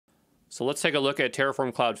So let's take a look at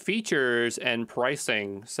Terraform Cloud features and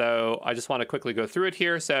pricing. So I just want to quickly go through it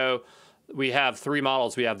here. So we have three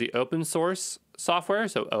models. We have the open source software,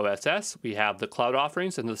 so OSS. We have the cloud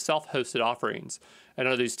offerings and the self-hosted offerings. And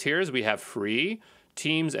under these tiers, we have free,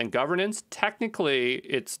 teams, and governance. Technically,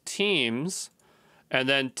 it's teams and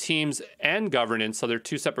then teams and governance. So they're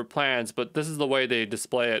two separate plans, but this is the way they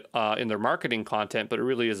display it in their marketing content, but it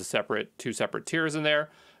really is two separate tiers in there.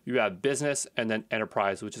 You have business and then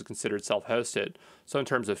enterprise, which is considered self-hosted. So in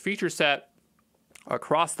terms of feature set,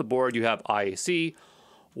 across the board, you have IAC,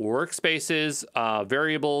 workspaces,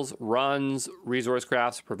 variables, runs, resource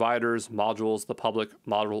graphs, providers, modules, the public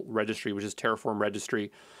module registry, which is Terraform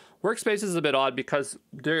registry. Workspaces is a bit odd because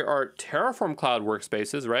there are Terraform Cloud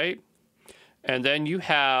workspaces, right? And then you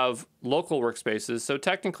have local workspaces. So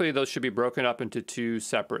technically, those should be broken up into two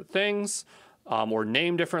separate things. Or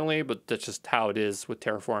named differently, but that's just how it is with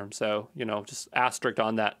Terraform. So, just asterisk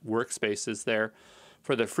on that workspaces there.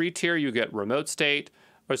 For the free tier, you get remote state.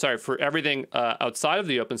 For everything outside of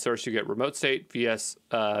the open source, you get remote state,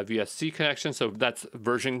 VSC connection. So that's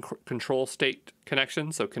version control state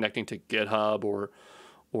connection. So connecting to GitHub or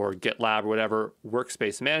GitLab or whatever.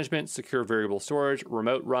 Workspace management, secure variable storage,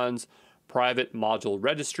 remote runs, private module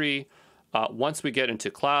registry. Once we get into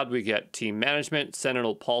cloud, we get team management,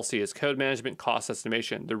 Sentinel policy as code management, cost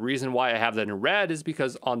estimation. The reason why I have that in red is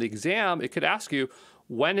because on the exam, it could ask you,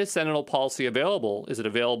 when is Sentinel policy available? Is it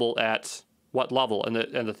available at what level? And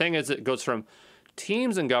the thing is, it goes from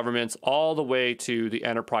teams and governments all the way to the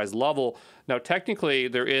enterprise level. Now, technically,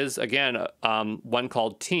 there is, again, one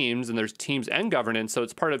called teams, and there's teams and governance. So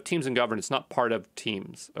it's part of teams and governance, not part of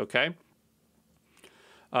teams, okay?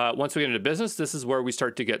 Once we get into business, this is where we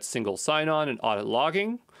start to get single sign-on and audit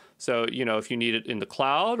logging. So, if you need it in the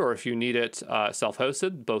cloud or if you need it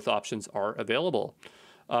self-hosted, both options are available.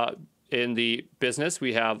 In the business,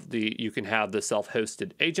 you can have the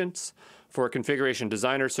self-hosted agents. For configuration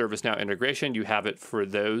designer, ServiceNow integration, you have it for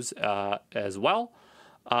those as well.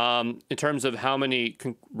 In terms of how many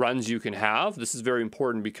runs you can have, this is very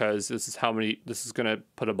important because this is going to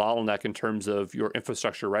put a bottleneck in terms of your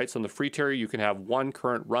infrastructure, right? So in the free tier, you can have one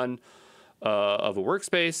current run of a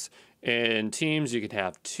workspace. In Teams, you can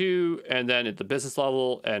have two. And then at the business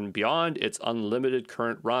level and beyond, it's unlimited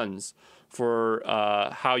current runs. For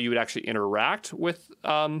how you would actually interact with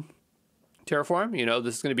Terraform,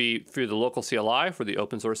 this is going to be through the local CLI for the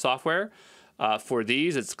open source software. For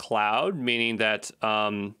these, it's cloud, meaning that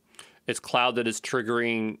it's cloud that is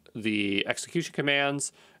triggering the execution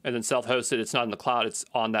commands, and then self-hosted, it's not in the cloud, it's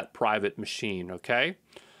on that private machine, okay?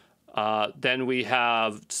 Then we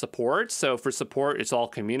have support. So for support, it's all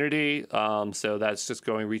community. So that's just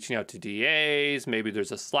reaching out to DAs. Maybe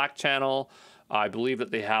there's a Slack channel. I believe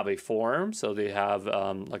that they have a forum. So they have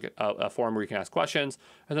a forum where you can ask questions.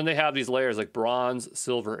 And then they have these layers like bronze,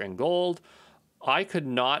 silver, and gold. I could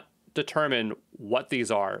not determine what these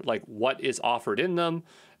are, like what is offered in them.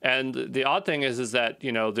 And the odd thing is that,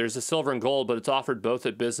 there's a silver and gold, but it's offered both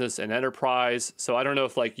at business and enterprise. So I don't know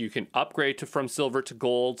if you can upgrade from silver to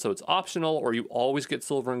gold, so it's optional, or you always get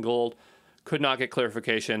silver and gold. Could not get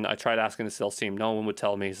clarification. I tried asking the sales team. No one would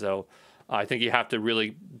tell me. So I think you have to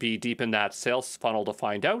really be deep in that sales funnel to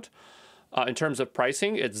find out. In terms of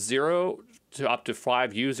pricing, it's 0 to up to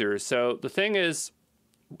 5 users. So the thing is,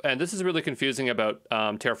 and this is really confusing about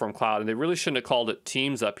Terraform Cloud, and they really shouldn't have called it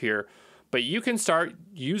Teams up here, but you can start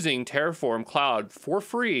using Terraform Cloud for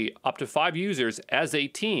free up to 5 users as a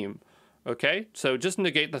team, okay? So just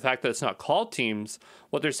negate the fact that it's not called Teams.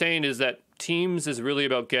 What they're saying is that Teams is really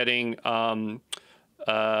about getting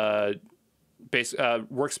workspace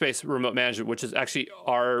remote management, which is actually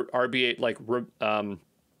RABC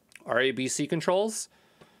controls.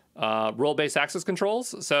 Role-based access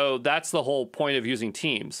controls. So that's the whole point of using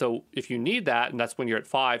Teams. So if you need that, and that's when you're at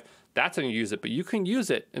 5, that's when you use it. But you can use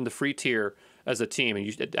it in the free tier as a team, and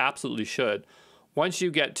you absolutely should. Once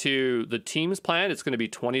you get to the Teams plan, it's going to be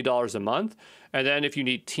 $20 a month. And then if you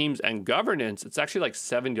need Teams and governance, it's actually like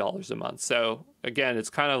 $7 a month. So again, it's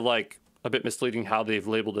kind of like a bit misleading how they've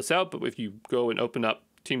labeled this out. But if you go and open up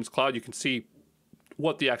Teams Cloud, you can see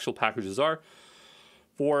what the actual packages are.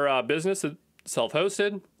 For business,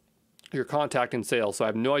 self-hosted, your contact and sales. So I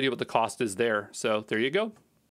have no idea what the cost is there. So there you go.